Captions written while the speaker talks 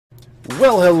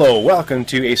Well, hello, welcome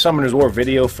to a Summoner's War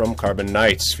video from Carbon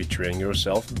Knights, featuring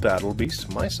yourself, Battle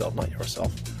Beast, myself, not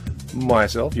yourself,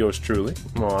 myself, yours truly.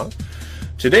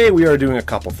 Today we are doing a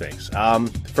couple things.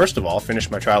 First of all, finished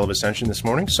my Trial of Ascension this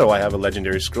morning, so I have a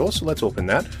Legendary Scroll, so let's open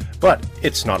that. But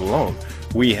it's not alone.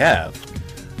 We have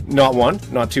not one,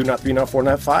 not two, not three, not four,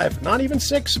 not five, not even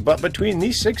six, but between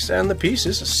these six and the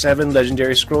pieces, 7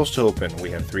 Legendary Scrolls to open.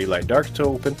 We have 3 Light Dark to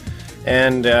open,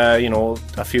 and, you know,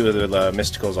 a few of the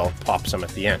Mysticals, I'll pop some at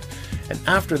the end. And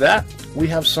after that, we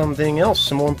have something else,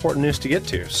 some more important news to get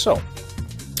to. So,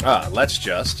 let's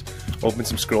just open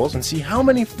some scrolls and see how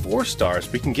many 4 stars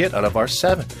we can get out of our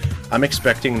 7. I'm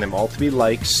expecting them all to be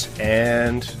likes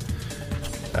and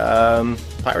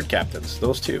pirate captains,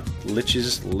 those two.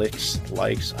 Liches, licks,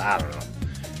 likes, I don't know.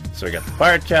 So we got the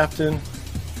pirate captain,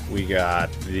 we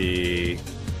got the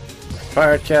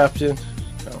pirate captain.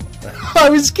 Oh, I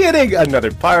was kidding!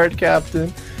 Another pirate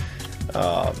captain.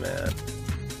 Oh man.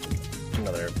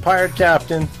 Another pirate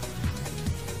captain.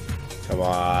 Come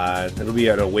on. It'll be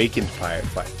an awakened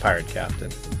pirate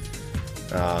captain.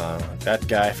 That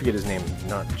guy, I forget his name,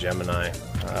 not Gemini.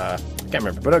 Can't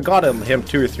remember, but I got him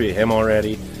 2 or 3 of him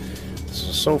already.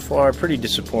 So far, pretty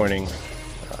disappointing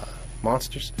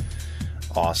monsters.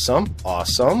 Awesome,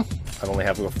 awesome. I only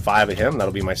have 5 of him.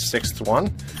 That'll be my 6th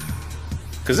one.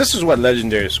 Because this is what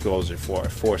Legendary Scrolls are for,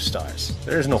 4 stars.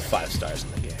 There's no 5 stars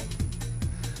in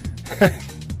the game.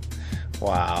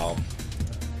 Wow.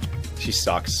 She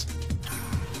sucks.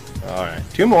 Alright,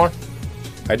 2 more.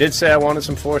 I did say I wanted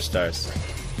some 4 stars.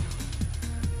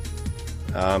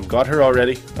 Got her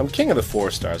already. I'm king of the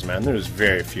 4 stars, man. There's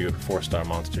very few 4-star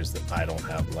monsters that I don't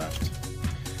have left.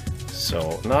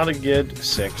 So, not a good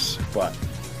 6, but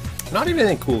not even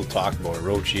anything cool to talk about.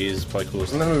 Orochi is probably cool.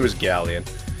 And then there was Galleon.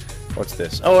 What's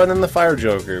this? Oh, and then the Fire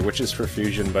Joker, which is for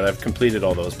fusion, but I've completed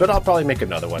all those. But I'll probably make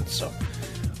another one, so.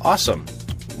 Awesome.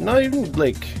 Not even,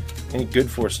 like, any good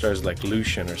 4 stars like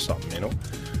Lucian or something, you know?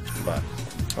 But,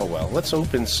 oh well. Let's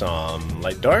open some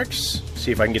Light Darks,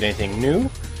 see if I can get anything new.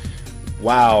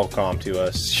 Wow,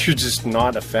 Com2Us. You're just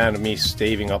not a fan of me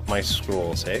staving up my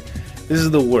scrolls, hey? This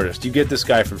is the worst. You get this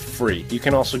guy for free. You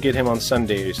can also get him on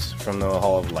Sundays from the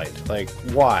Hall of Light. Like,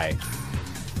 why?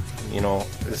 You know,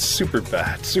 it's super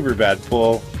bad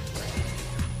pull.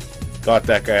 Got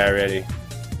that guy already.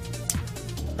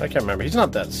 I can't remember. He's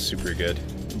not that super good.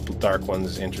 Dark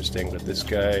One's interesting, but this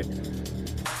guy,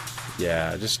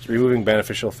 yeah, just removing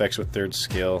beneficial effects with 3rd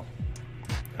skill.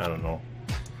 I don't know.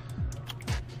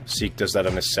 Seek does that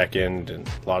on his 2nd, and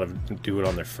a lot of them do it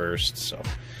on their 1st, so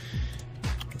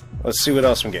let's see what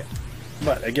else we get.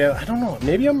 But again, I don't know.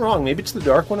 Maybe I'm wrong. Maybe it's the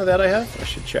dark one of that I have. I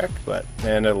should check. But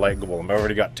and a light golem. I've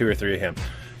already got 2 or 3 of him.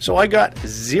 So I got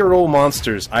 0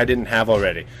 monsters I didn't have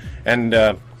already. And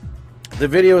the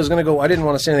video is gonna go. I didn't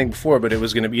want to say anything before, but it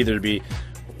was gonna be either to be,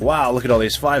 wow, look at all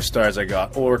these 5 stars I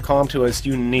got, or Com2Us,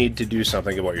 you need to do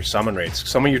something about your summon rates.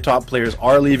 Some of your top players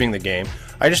are leaving the game.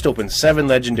 I just opened 7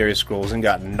 Legendary Scrolls and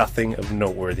got nothing of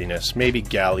noteworthiness. Maybe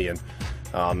Galleon.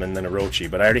 And then Orochi,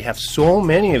 but I already have so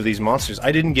many of these monsters.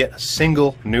 I didn't get a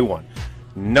single new one,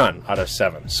 none out of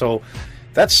 7. So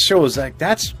that shows like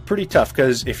that's pretty tough.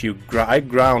 Because if you I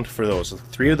ground for those,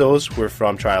 3 of those were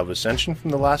from Trial of Ascension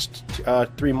from the last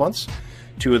 3 months.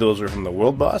 2 of those were from the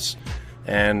World Boss,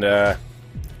 and the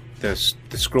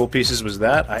scroll pieces was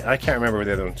that. I can't remember where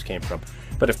the other ones came from.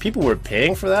 But if people were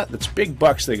paying for that, that's big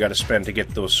bucks they got to spend to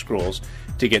get those scrolls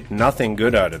to get nothing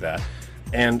good out of that.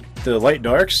 And the Light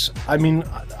Darks, I mean,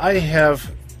 I have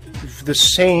the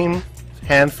same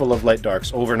handful of Light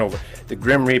Darks over and over. The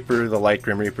Grim Reaper, the Light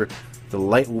Grim Reaper, the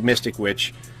Light Mystic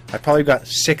Witch. I probably got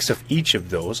 6 of each of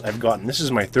those. I've gotten, this is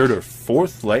my 3rd or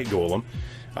 4th Light Golem.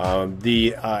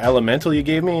 The Elemental you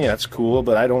gave me, that's cool,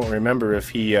 but I don't remember if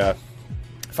he,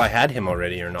 if I had him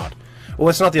already or not. Well,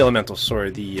 it's not the Elemental,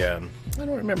 sorry, the, I don't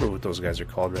remember what those guys are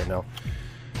called right now.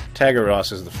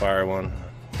 Tagaros is the fire one.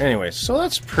 Anyway, so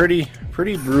that's pretty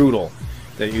brutal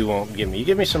that you won't give me. You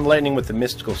give me some lightning with the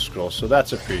mystical scroll, so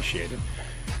that's appreciated.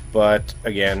 But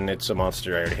again, it's a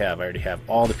monster I already have. I already have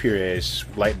all the Purees,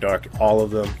 Light Dark, all of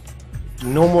them.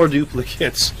 No more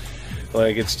duplicates.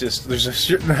 Like, it's just, there's a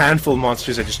certain handful of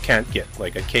monsters I just can't get.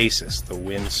 Like a Casus, the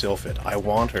Wind Sylphid. I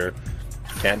want her,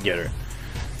 can't get her.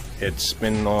 It's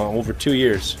been over 2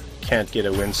 years. Can't get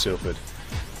a Wind Sylphid.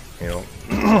 You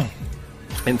know.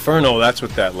 Inferno, that's what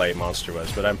that light monster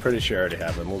was, but I'm pretty sure I already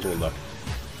have them. We'll go look.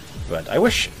 But I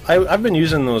wish, I've been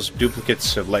using those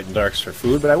duplicates of Light and Darks for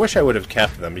food, but I wish I would have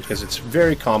kept them, because it's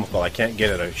very comical. I can't get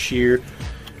it out of sheer,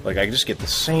 like I just get the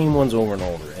same ones over and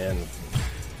over, and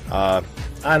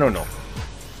I don't know.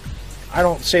 I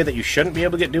don't say that you shouldn't be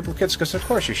able to get duplicates, because of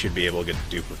course you should be able to get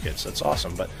duplicates. That's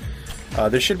awesome, but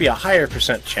there should be a higher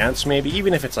percent chance, maybe,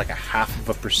 even if it's like a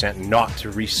 0.5% not to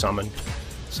resummon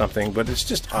something, but it's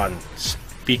just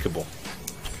unspeakable.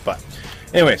 But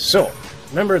anyway, so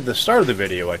remember at the start of the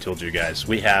video I told you guys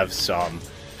we have some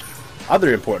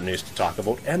other important news to talk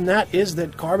about, and that is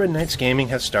that Carbon Knights Gaming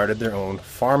has started their own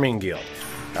farming guild.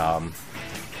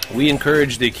 We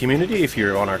encourage the community, if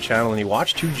you're on our channel and you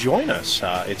watch, to join us.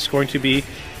 It's going to be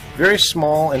very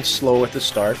small and slow at the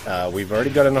start. We've already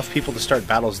got enough people to start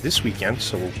battles this weekend,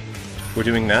 so we're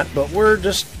doing that, but we're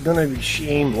just gonna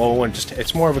aim low and just,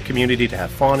 it's more of a community to have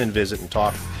fun and visit and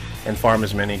talk and farm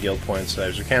as many guild points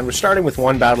as we can. We're starting with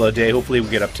 1 battle a day. Hopefully we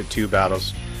get up to 2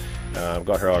 battles. I've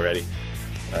got her already,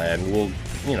 and we'll,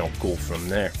 you know, go from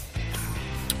there,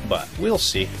 but we'll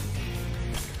see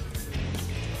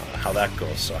how that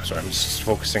goes. So, sorry, I'm just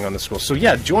focusing on the school. So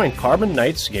yeah, join Carbon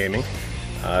Knights Gaming.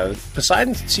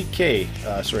 Poseidon CK,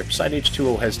 Poseidon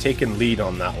H2O has taken lead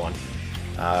on that one.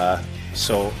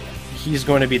 So he's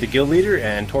going to be the guild leader,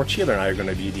 and Torch Healer and I are going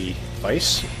to be the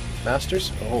vice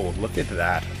masters. Oh, look at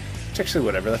that. It's actually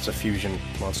whatever, that's a fusion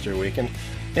monster awakened.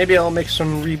 Maybe I'll make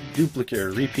some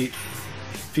repeat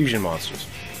fusion monsters.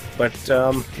 But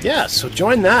yeah, so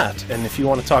join that, and if you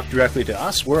want to talk directly to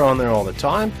us, we're on there all the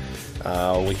time.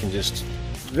 We can just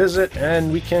visit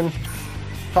and we can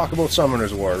talk about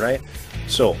Summoner's War, right?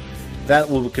 So that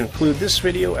will conclude this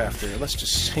video. After, let's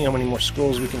just see how many more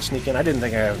scrolls we can sneak in. I didn't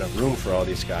think I had enough room for all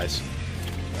these guys.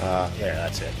 There,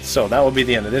 that's it. So that will be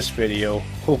the end of this video.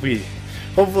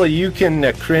 Hopefully you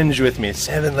can cringe with me.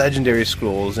 7 legendary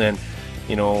scrolls, and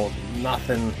you know,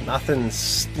 nothing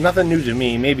new to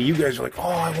me. Maybe you guys are like, oh,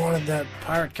 I wanted that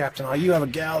pirate captain. Oh, you have a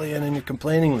galleon and you're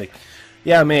complaining. Like,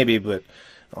 yeah, maybe, but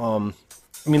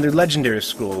I mean, they're legendary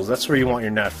scrolls. That's where you want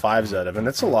your Nat 5s out of, and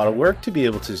it's a lot of work to be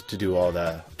able to do all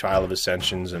the Trial of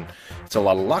Ascensions, and it's a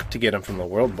lot of luck to get them from the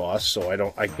world boss. So you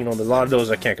know, a lot of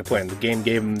those I can't complain. The game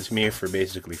gave them to me for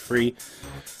basically free.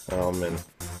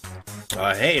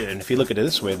 Hey, and if you look at it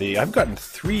this way, I've gotten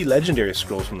 3 legendary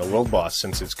scrolls from the world boss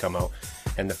since it's come out,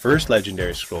 and the first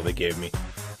legendary scroll they gave me,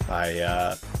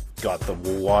 I got the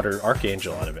Water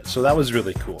Archangel out of it. So that was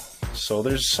really cool. So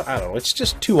there's, I don't know, it's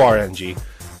just too RNG.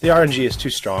 The RNG is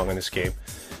too strong in this game.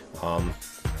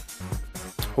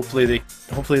 Hopefully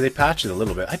they patch it a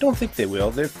little bit. I don't think they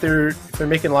will. If they're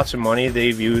making lots of money,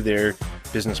 they view their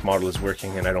business model as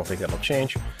working, and I don't think that'll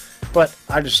change. But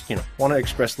I just, you know, want to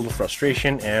express a little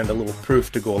frustration and a little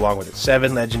proof to go along with it.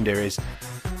 7 legendaries,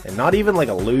 and not even like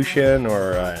a Lucian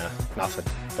or nothing.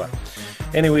 But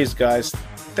anyways, guys,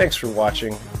 thanks for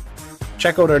watching.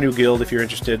 Check out our new guild if you're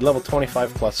interested. Level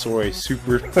 25 plus, sorry,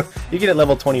 super. You get at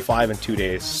level 25 in 2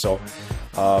 days. So,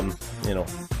 you know,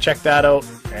 check that out,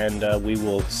 and we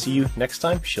will see you next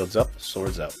time. Shields up,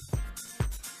 swords out.